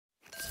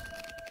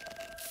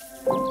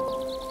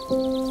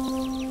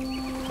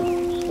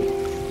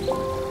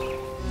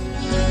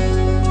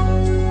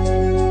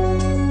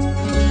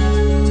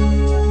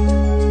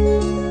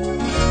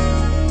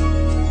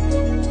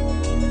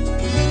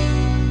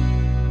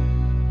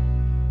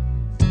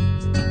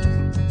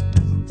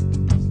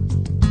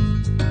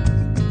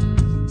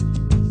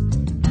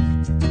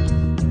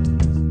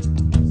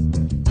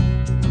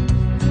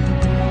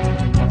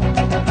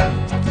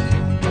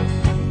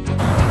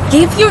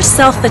Give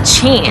yourself a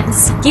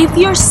chance. Give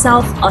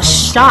yourself a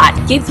shot.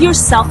 Give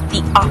yourself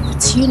the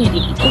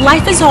opportunity.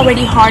 Life is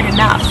already hard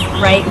enough,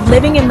 right?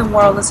 Living in the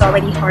world is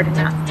already hard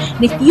enough.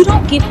 And if you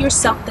don't give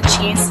yourself the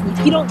chance, and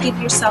if you don't give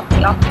yourself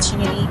the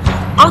opportunity,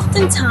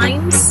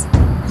 oftentimes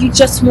you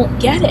just won't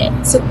get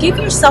it. So give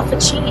yourself a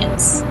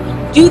chance.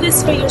 Do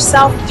this for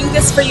yourself. Do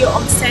this for your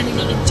own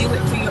sanity, and do it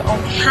for your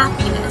own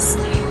happiness.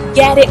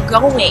 Get it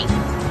going.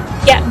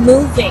 Get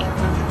moving.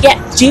 Get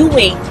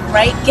doing,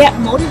 right? Get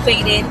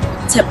motivated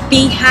to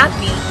be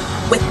happy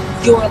with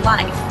your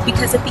life,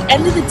 because at the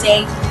end of the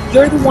day,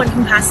 you're the one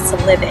who has to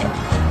live it.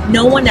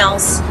 No one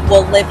else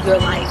will live your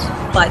life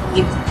but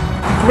you.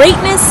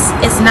 Greatness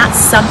is not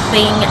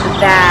something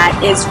that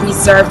is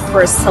reserved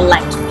for a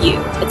select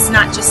few. It's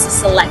not just a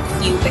select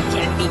few that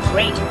can be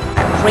great.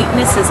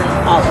 Greatness is in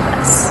all of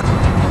us.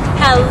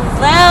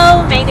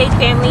 Hello, Mayday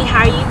family.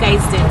 How are you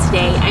guys doing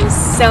today? I'm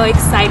so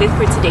excited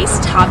for today's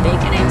topic,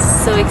 and I'm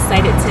so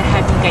excited to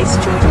have you guys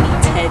join me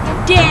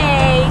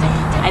today.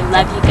 I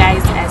love you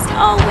guys as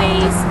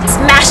always.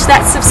 Smash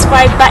that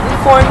subscribe button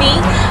for me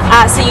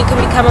so you can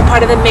become a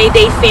part of the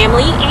Mayday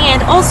family, and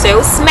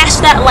also smash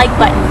that like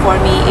button for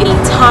me. The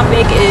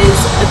topic is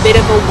a bit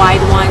of a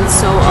wide one,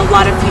 so a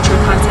lot of future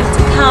content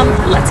to come.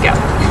 Let's go.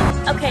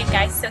 Okay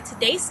guys, so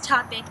today's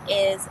topic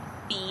is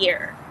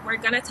fear.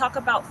 We're going to talk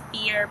about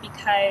fear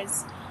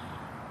because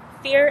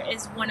fear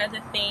is one of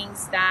the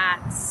things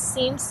that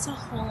seems to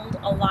hold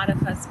a lot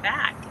of us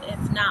back,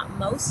 if not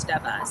most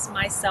of us,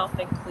 myself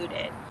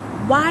included.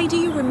 Why do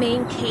you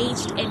remain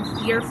caged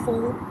and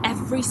fearful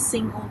every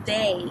single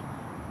day,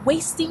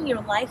 wasting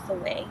your life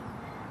away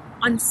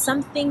on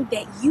something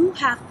that you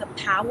have the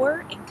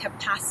power and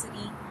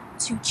capacity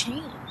to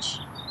change?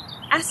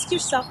 Ask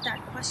yourself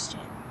that question.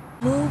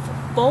 Move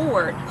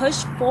forward,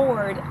 push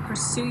forward,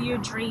 pursue your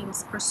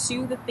dreams,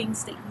 pursue the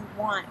things that you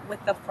want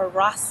with the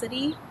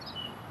ferocity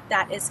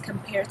that is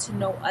compared to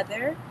no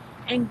other,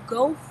 and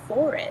go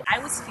for it. I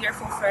was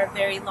fearful for a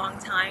very long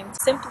time to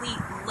simply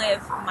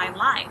live my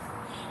life,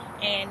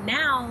 and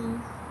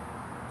now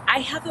I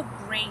have a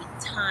great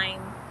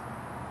time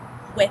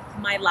with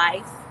my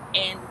life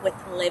and with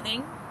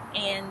living,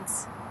 and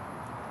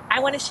I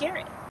want to share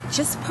it.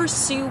 Just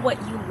pursue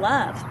what you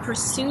love,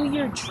 pursue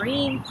your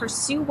dream,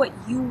 pursue what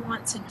you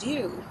want to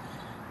do,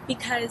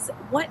 because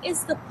what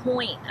is the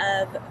point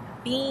of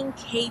being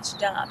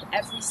caged up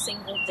every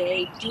single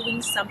day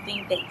doing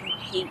something that you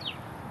hate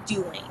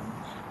doing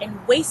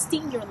and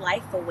wasting your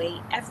life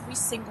away every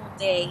single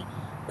day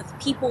with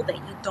people that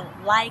you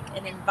don't like,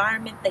 an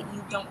environment that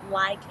you don't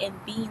like, and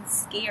being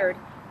scared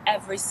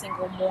every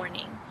single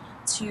morning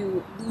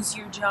to lose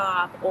your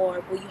job,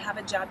 or will you have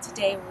a job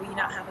today, or will you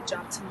not have a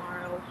job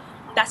tomorrow?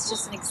 That's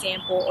just an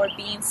example. Or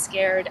being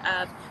scared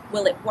of,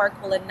 will it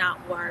work, will it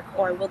not work,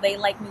 or will they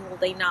like me, will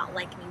they not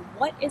like me?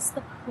 What is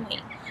the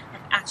point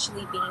of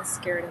actually being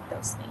scared of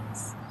those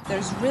things?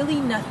 There's really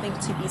nothing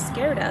to be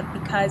scared of,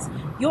 because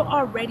you're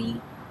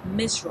already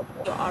miserable.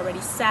 You're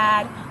already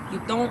sad.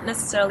 You don't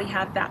necessarily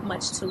have that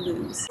much to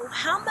lose. So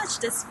how much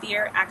does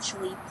fear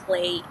actually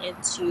play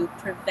into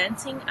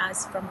preventing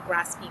us from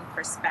grasping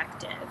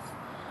perspective?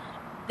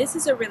 This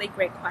is a really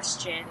great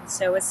question.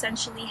 So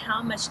essentially,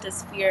 how much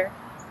does fear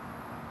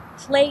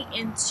play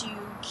into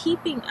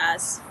keeping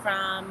us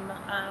from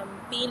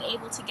being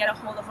able to get a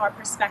hold of our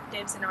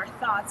perspectives and our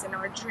thoughts and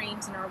our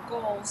dreams and our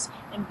goals,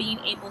 and being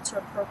able to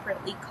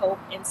appropriately cope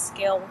and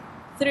scale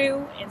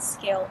through and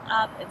scale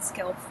up and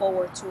scale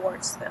forward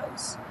towards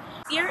those?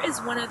 Fear is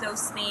one of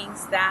those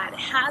things that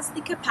has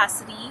the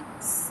capacity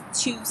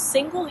to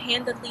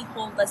single-handedly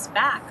hold us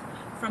back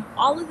from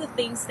all of the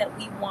things that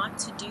we want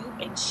to do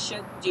and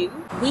should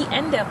do. We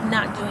end up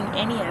not doing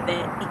any of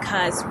it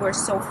because we're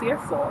so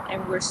fearful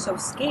and we're so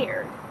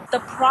scared. The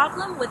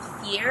problem with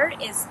fear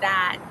is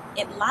that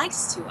it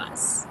lies to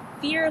us.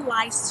 Fear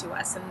lies to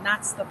us, and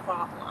that's the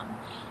problem.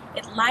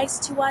 It lies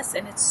to us,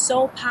 and it's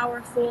so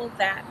powerful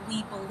that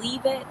we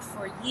believe it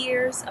for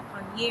years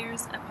upon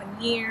years upon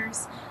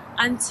years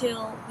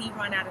until we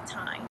run out of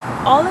time.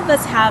 All of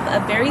us have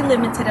a very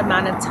limited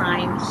amount of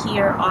time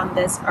here on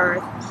this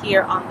earth,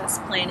 here on this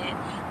planet.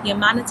 The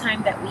amount of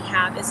time that we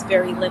have is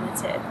very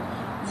limited.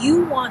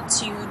 You want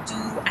to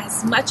do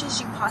as much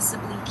as you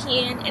possibly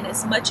can and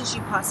as much as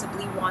you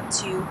possibly want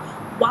to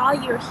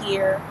while you're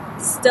here,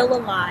 still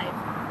alive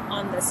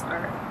on this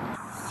earth.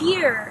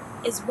 Fear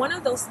is one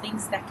of those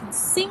things that can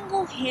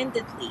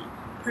single-handedly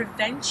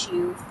prevent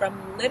you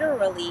from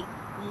literally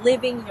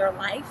living your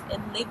life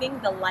and living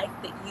the life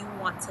that you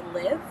want to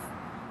live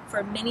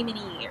for many,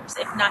 many years,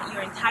 if not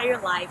your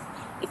entire life,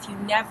 if you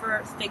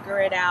never figure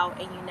it out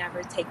and you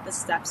never take the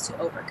steps to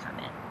overcome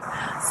it.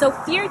 So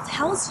fear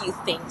tells you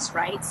things,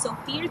 right? So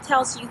fear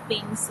tells you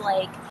things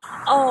like,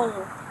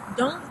 oh,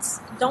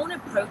 don't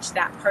approach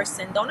that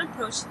person. Don't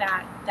approach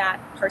that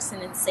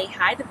person and say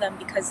hi to them,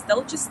 because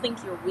they'll just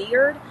think you're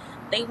weird.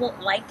 They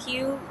won't like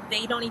you.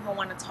 They don't even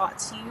want to talk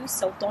to you.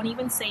 So don't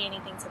even say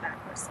anything to that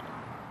person.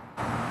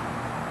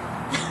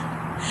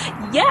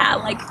 Yeah,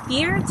 like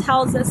fear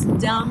tells us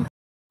dumb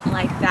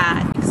like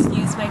that.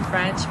 Excuse my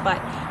French, but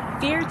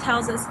fear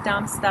tells us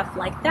dumb stuff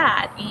like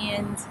that,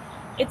 and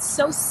it's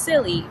so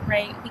silly,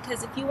 right?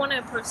 Because if you want to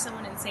approach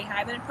someone and say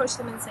hi, then approach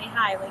them and say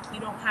hi. Like, you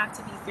don't have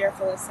to be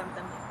fearful of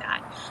something like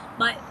that.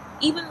 But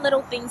even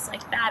little things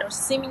like that, or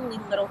seemingly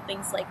little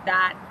things like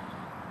that,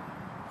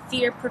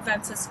 fear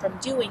prevents us from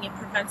doing. It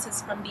prevents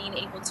us from being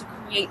able to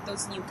create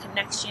those new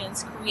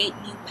connections, create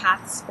new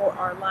paths for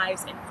our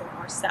lives and for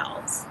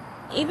ourselves.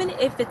 Even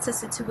if it's a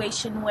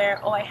situation where,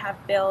 oh, I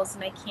have bills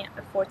and I can't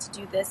afford to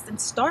do this, then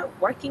start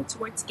working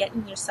towards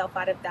getting yourself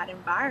out of that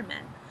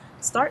environment.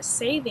 Start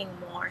saving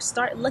more.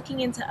 Start looking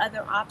into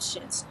other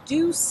options.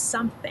 Do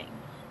something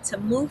to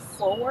move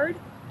forward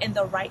in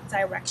the right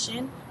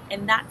direction.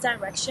 And that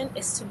direction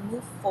is to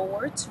move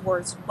forward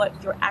towards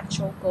what your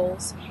actual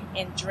goals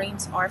and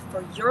dreams are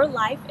for your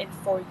life and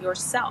for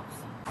yourself.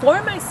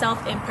 For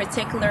myself in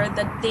particular,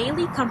 the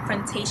daily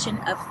confrontation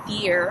of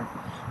fear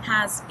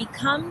has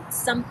become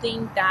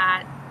something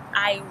that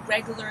I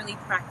regularly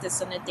practice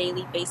on a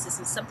daily basis.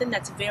 It's something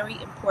that's very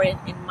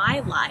important in my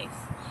life.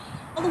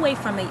 All the way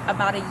from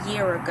about a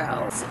year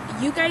ago. So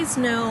you guys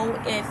know,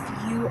 if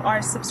you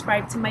are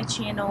subscribed to my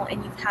channel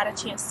and you've had a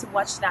chance to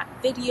watch that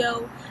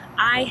video,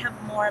 I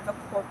have more of a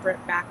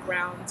corporate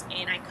background,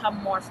 and I come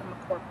more from a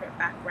corporate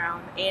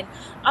background. And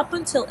up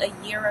until a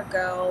year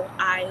ago,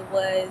 I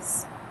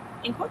was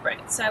in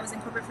corporate. So I was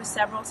in corporate for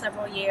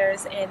several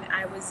years, and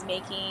I was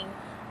making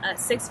a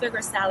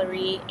six-figure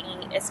salary,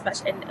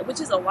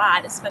 which is a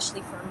lot,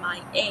 especially for my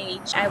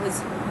age. I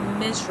was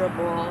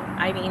miserable.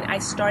 I mean, I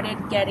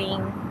started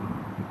getting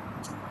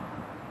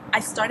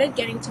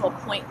to a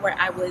point where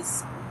I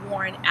was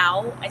worn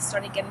out. I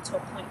started getting to a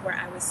point where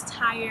I was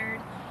tired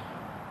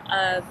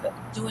of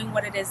doing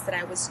what it is that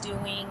I was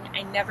doing.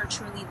 I never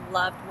truly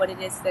loved what it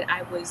is that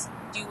I was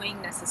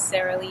doing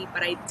necessarily,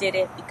 but I did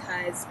it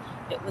because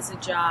it was a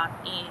job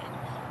and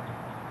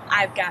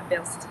I've got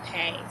bills to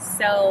pay.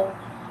 So,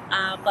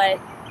 but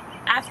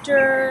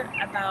after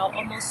about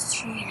almost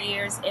 2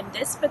 years in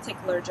this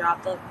particular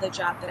job, the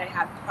job that I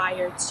had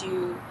prior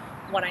to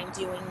what I'm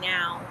doing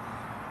now,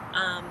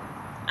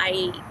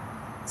 I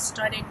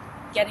started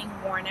getting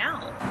worn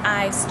out.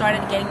 I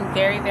started getting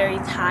very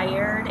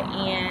tired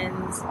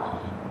and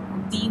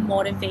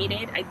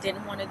demotivated. I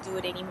didn't want to do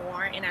it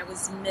anymore, and I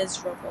was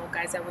miserable,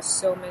 guys. I was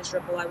so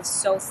miserable. I was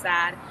so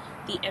sad.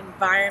 The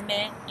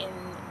environment in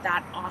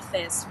that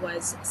office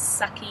was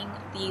sucking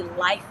the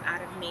life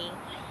out of me,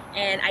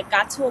 and I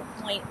got to a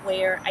point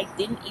where I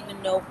didn't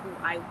even know who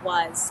I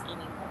was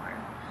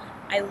anymore.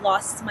 I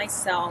lost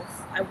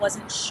myself. I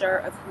wasn't sure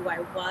of who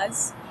I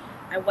was.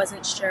 I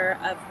wasn't sure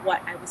of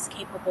what I was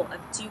capable of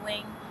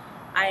doing.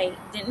 I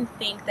didn't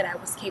think that I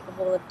was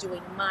capable of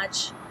doing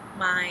much.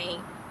 My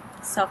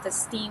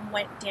self-esteem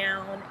went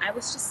down. I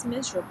was just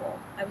miserable.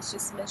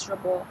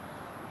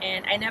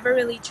 And I never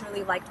really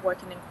truly liked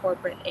working in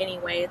corporate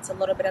anyway. It's a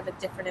little bit of a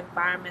different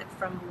environment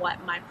from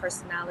what my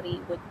personality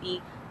would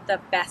be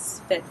the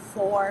best fit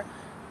for.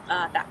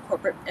 That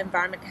corporate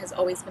environment has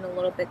always been a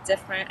little bit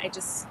different. I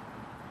just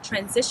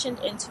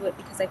transitioned into it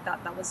because I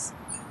thought that was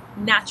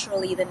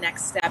naturally the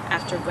next step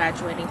after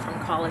graduating from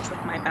college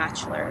with my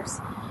bachelor's.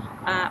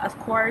 Of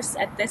course,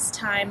 at this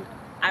time,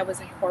 I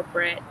was in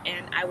corporate,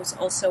 and I was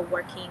also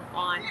working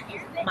on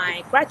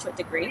my graduate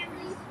degree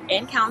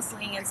in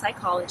counseling and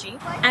psychology.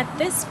 At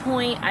this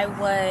point, I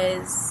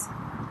was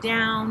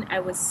down,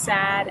 I was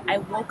sad. I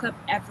woke up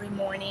every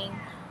morning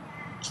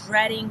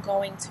dreading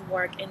going to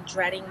work and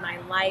dreading my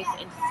life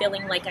and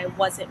feeling like I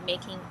wasn't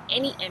making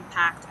any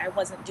impact. I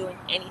wasn't doing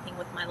anything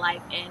with my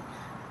life, and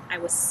I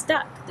was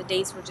stuck. The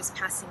days were just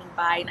passing me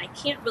by, and I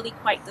can't really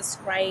quite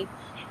describe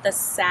the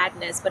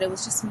sadness, but it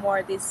was just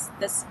more this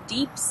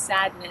deep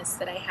sadness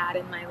that I had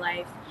in my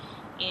life,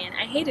 and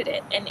I hated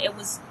it, and it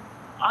was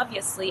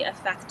obviously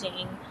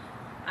affecting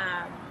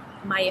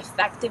my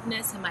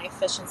effectiveness and my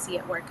efficiency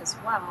at work as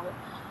well.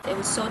 It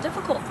was so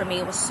difficult for me.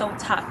 It was so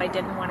tough. I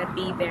didn't want to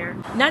be there.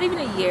 Not even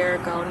a year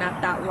ago,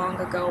 not that long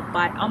ago,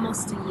 but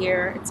almost a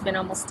year. It's been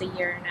almost a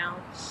year now.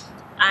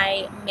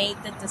 I made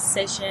the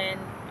decision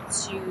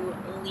to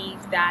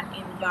leave that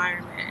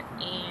environment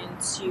and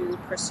to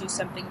pursue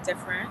something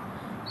different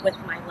with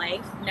my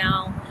life.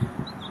 Now,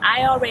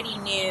 I already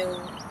knew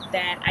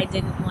that I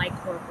didn't like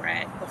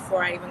corporate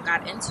before I even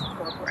got into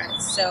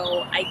corporate.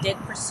 So I did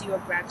pursue a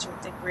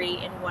graduate degree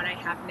in what I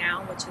have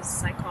now, which is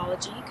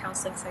psychology,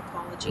 counseling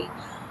psychology.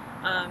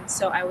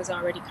 So I was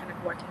already kind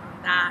of working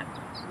on that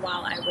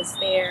while I was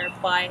there.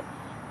 But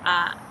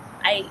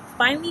I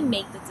finally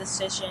made the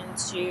decision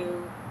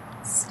to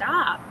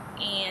stop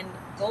and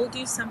go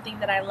do something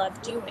that I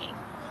love doing.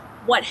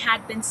 What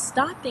had been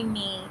stopping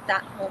me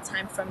that whole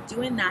time from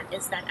doing that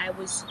is that I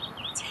was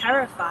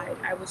terrified.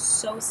 I was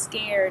so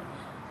scared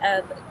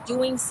of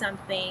doing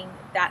something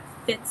that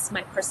fits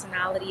my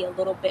personality a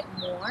little bit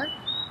more,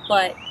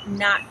 but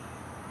not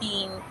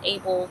being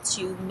able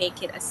to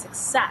make it a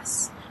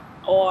success,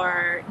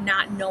 or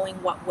not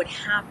knowing what would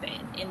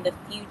happen in the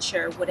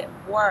future. Would it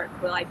work?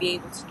 Will I be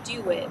able to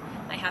do it?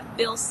 I have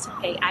bills to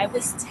pay. I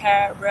was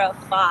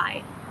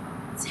terrified.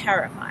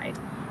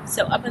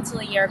 So up until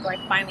a year ago, I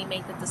finally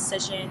made the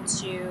decision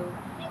to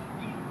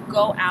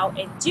go out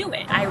and do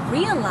it. I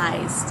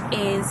realized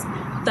is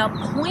the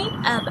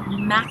point of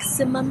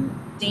maximum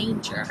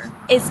danger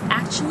is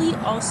actually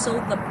also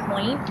the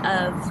point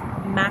of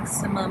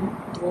maximum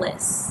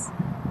bliss.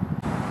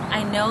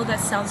 I know that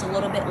sounds a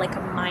little bit like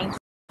a mind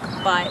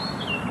fuck, but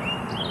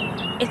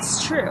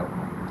it's true.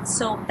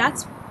 So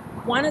that's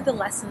one of the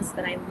lessons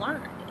that I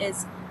learned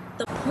is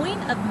the point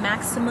of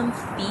maximum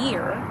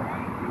fear,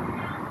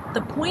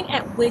 the point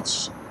at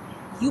which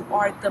you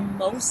are the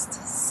most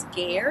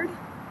scared,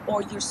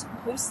 or you're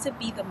supposed to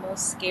be the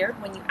most scared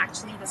when you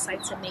actually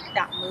decide to make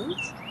that move,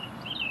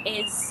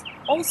 is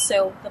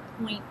also the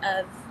point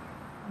of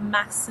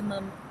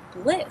maximum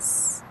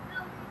bliss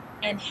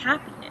and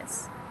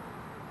happiness.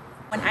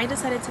 When I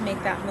decided to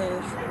make that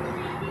move,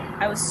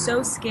 I was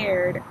so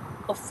scared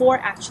before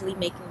actually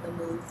making the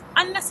move.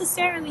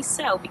 Unnecessarily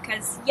so,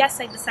 because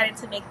yes, I decided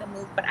to make the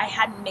move, but I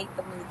hadn't made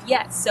the move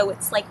yet. So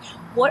it's like,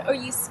 what are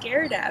you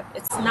scared of?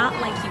 It's not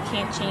like you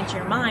can't change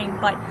your mind,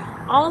 but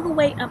all the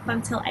way up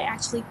until I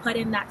actually put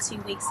in that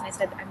 2 weeks and I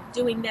said, I'm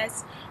doing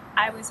this,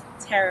 I was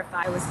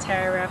terrified. I was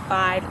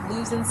terrified,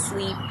 losing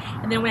sleep.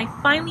 And then when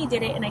I finally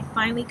did it and I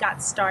finally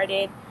got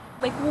started,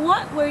 like,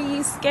 what were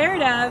you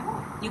scared of?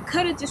 You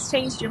could have just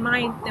changed your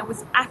mind. There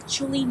was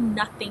actually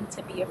nothing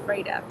to be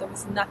afraid of. There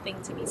was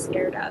nothing to be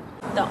scared of.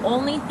 The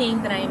only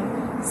thing that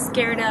I'm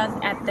scared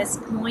of at this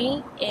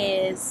point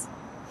is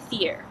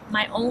fear.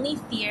 My only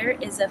fear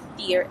is of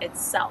fear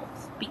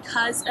itself,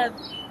 because of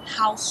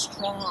how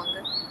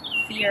strong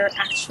fear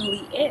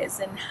actually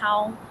is and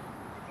how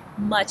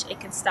much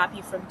it can stop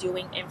you from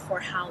doing and for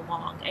how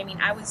long. I mean,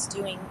 I was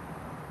doing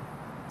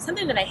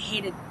something that I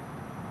hated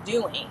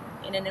doing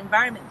in an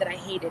environment that I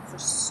hated for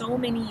so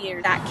many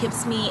years. That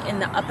keeps me in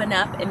the up and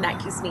up, and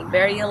that keeps me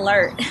very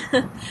alert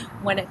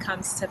when it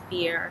comes to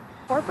fear.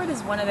 Corporate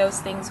is one of those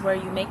things where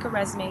you make a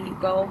resume, you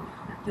go,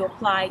 you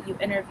apply, you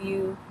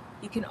interview,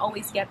 you can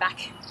always get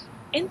back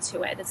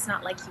into it. It's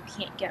not like you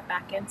can't get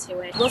back into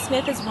it. Will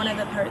Smith is one of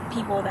the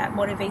people that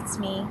motivates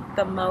me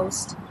the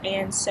most,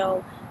 and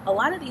so a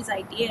lot of these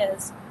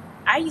ideas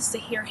I used to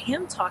hear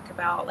him talk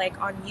about, like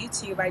on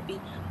YouTube. I'd be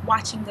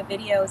watching the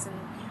videos and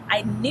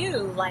I knew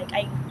like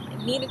I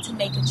needed to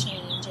make a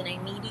change, and I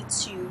needed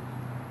to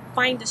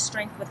find the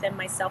strength within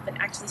myself and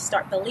actually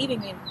start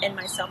believing in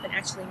myself and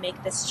actually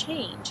make this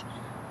change.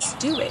 Just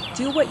do it.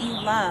 Do what you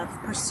love.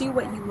 Pursue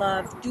what you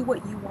love. Do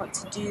what you want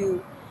to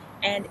do.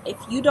 And if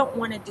you don't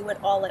want to do it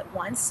all at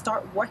once,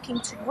 start working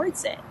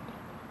towards it.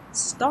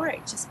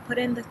 Just put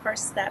in the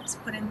first steps,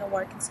 put in the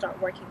work, and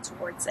start working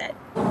towards it.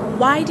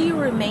 Why do you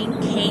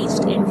remain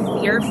caged and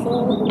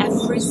fearful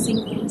every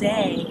single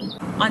day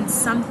on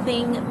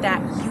something that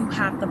you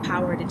have the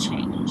power to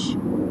change?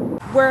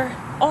 We're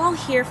all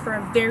here for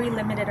a very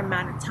limited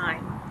amount of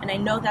time, and I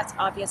know that's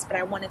obvious, but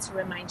I wanted to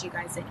remind you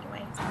guys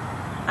anyways.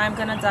 I'm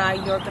gonna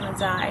die, you're gonna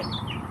die.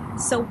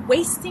 So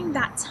wasting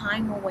that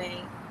time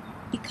away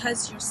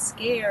because you're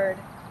scared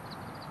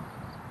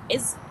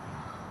is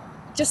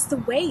just a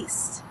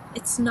waste.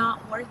 It's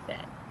not worth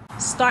it.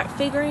 Start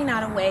figuring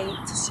out a way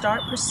to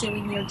start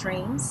pursuing your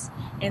dreams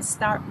and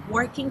start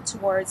working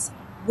towards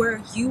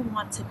where you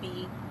want to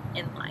be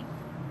in life.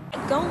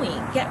 Get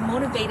going, get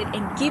motivated,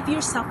 and give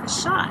yourself a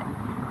shot.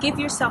 Give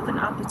yourself an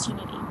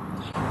opportunity.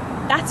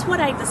 That's what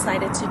I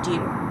decided to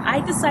do.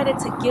 I decided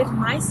to give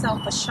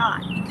myself a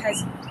shot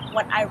because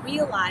what I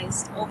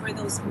realized over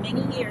those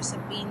many years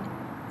of being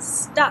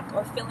stuck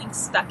or feeling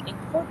stuck in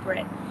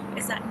corporate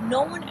is that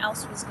no one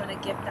else was going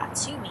to give that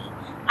to me.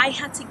 I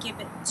had to give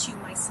it to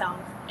myself,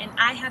 and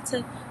I had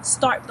to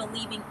start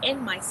believing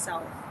in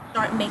myself,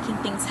 start making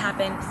things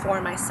happen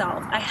for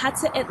myself. I had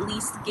to at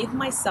least give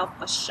myself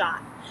a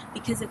shot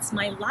because it's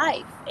my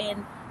life,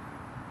 and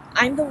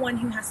I'm the one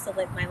who has to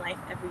live my life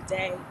every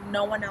day.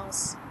 No one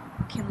else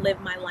can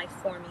live my life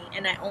for me,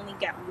 and I only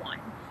get one.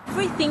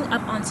 Everything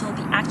up until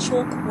the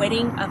actual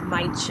quitting of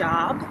my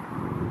job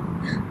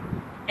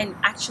and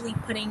actually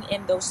putting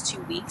in those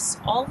 2 weeks,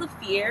 all the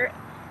fear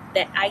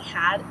that I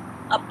had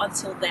up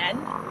until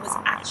then was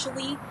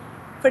actually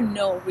for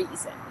no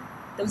reason.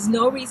 There was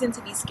no reason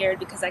to be scared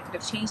because I could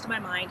have changed my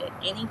mind at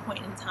any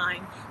point in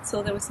time.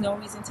 So there was no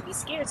reason to be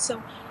scared.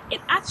 So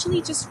it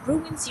actually just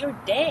ruins your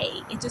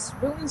day. It just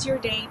ruins your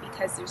day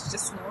because there's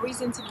just no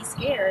reason to be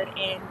scared,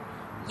 and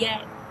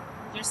yet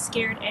you're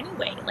scared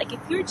anyway. Like, if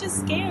you're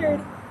just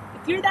scared,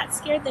 if you're that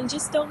scared, then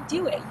just don't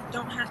do it. You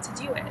don't have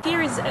to do it.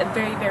 Fear is a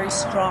very, very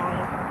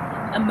strong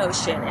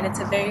emotion, and it's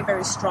a very,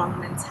 very strong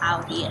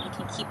mentality, and it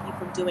can keep you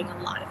from doing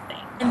a lot of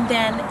things. And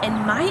then in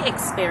my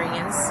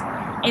experience,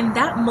 in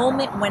that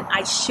moment when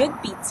I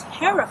should be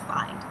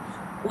terrified,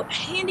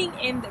 handing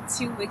in the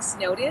 2 weeks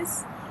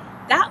notice,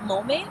 that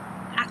moment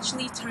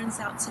actually turns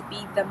out to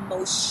be the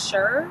most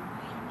sure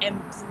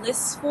and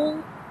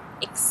blissful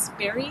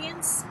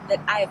experience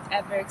that I've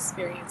ever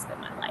experienced in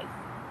my life.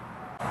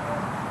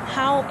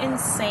 How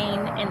insane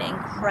and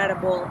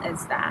incredible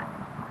is that?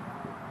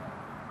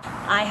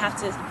 I have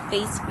to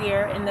face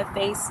fear in the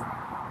face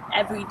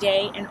every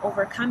day and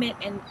overcome it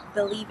and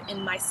believe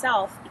in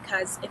myself,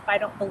 because if I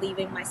don't believe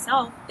in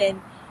myself,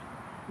 then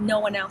no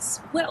one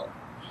else will.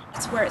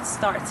 That's where it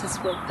starts, is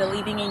with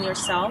believing in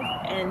yourself,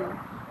 and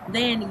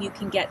then you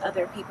can get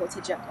other people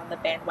to jump on the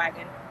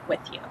bandwagon with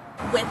you.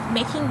 With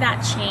making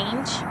that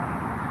change,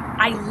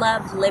 I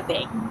love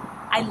living.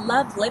 I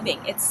love living.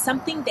 It's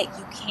something that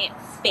you can't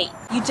fake.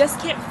 You just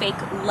can't fake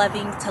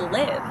loving to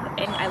live.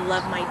 And I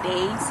love my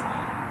days.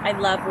 I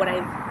love what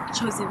I've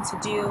chosen to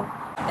do.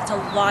 It's a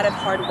lot of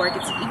hard work.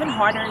 It's even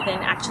harder than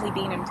actually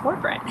being in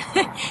corporate.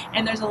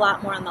 And there's a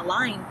lot more on the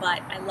line,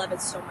 but I love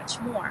it so much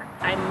more.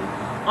 I'm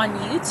on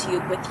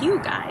YouTube with you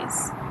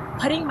guys,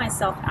 putting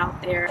myself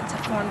out there to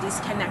form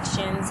these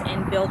connections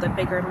and build a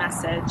bigger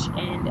message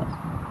and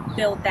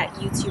build that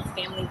YouTube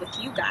family with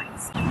you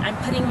guys. I'm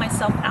putting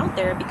myself out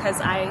there because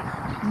I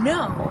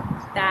know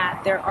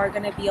that there are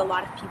going to be a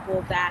lot of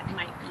people that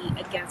might be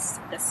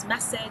against this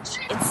message.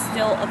 It's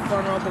still a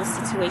vulnerable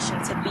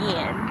situation to be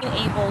in.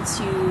 Being able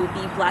to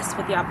be blessed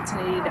with the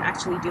opportunity to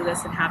actually do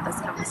this and have this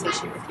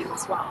conversation with you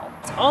as well.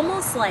 It's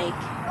almost like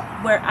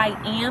where I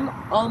am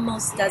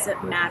almost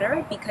doesn't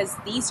matter, because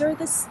these are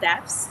the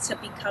steps to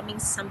becoming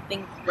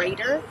something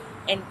greater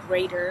and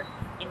greater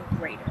and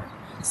greater.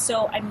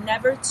 So I'm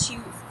never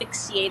too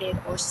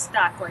fixated or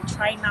stuck, or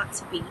try not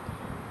to be,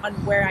 on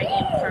where I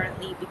am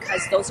currently,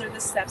 because those are the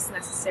steps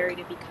necessary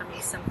to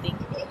becoming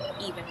something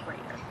even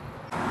greater.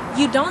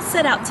 You don't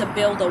set out to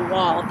build a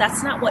wall.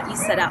 That's not what you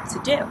set out to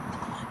do.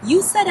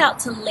 You set out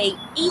to lay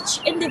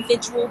each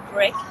individual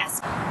brick as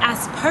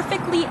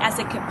perfectly as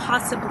it could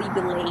possibly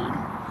be laid.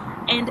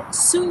 And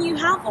soon you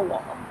have a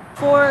wall.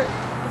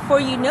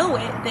 Before you know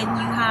it, then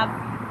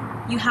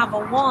you have a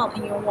wall,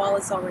 and your wall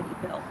is already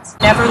built.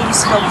 Never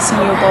lose focus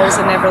on your goals,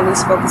 and never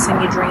lose focus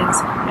on your dreams,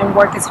 and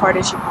work as hard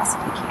as you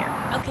possibly can.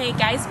 Okay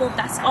guys, well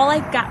that's all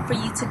I've got for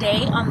you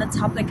today on the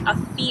topic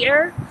of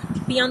fear.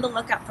 Be on the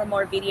lookout for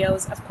more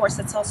videos. Of course,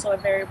 it's also a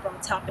very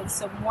broad topic,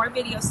 so more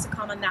videos to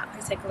come on that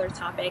particular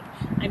topic.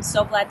 I'm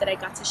so glad that I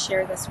got to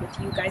share this with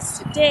you guys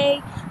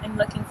today. I'm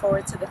looking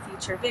forward to the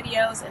future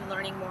videos and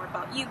learning more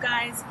about you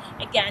guys.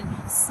 Again,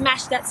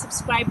 smash that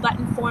subscribe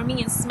button for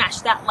me and smash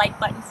that like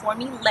button for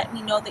me. Let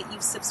me know that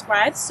you've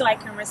subscribed so I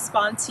can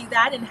respond to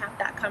that and have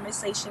that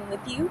conversation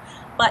with you.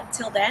 But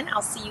till then,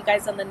 I'll see you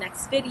guys on the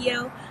next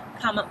video.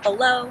 Comment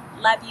below.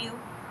 Love you.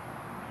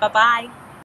 Bye-bye.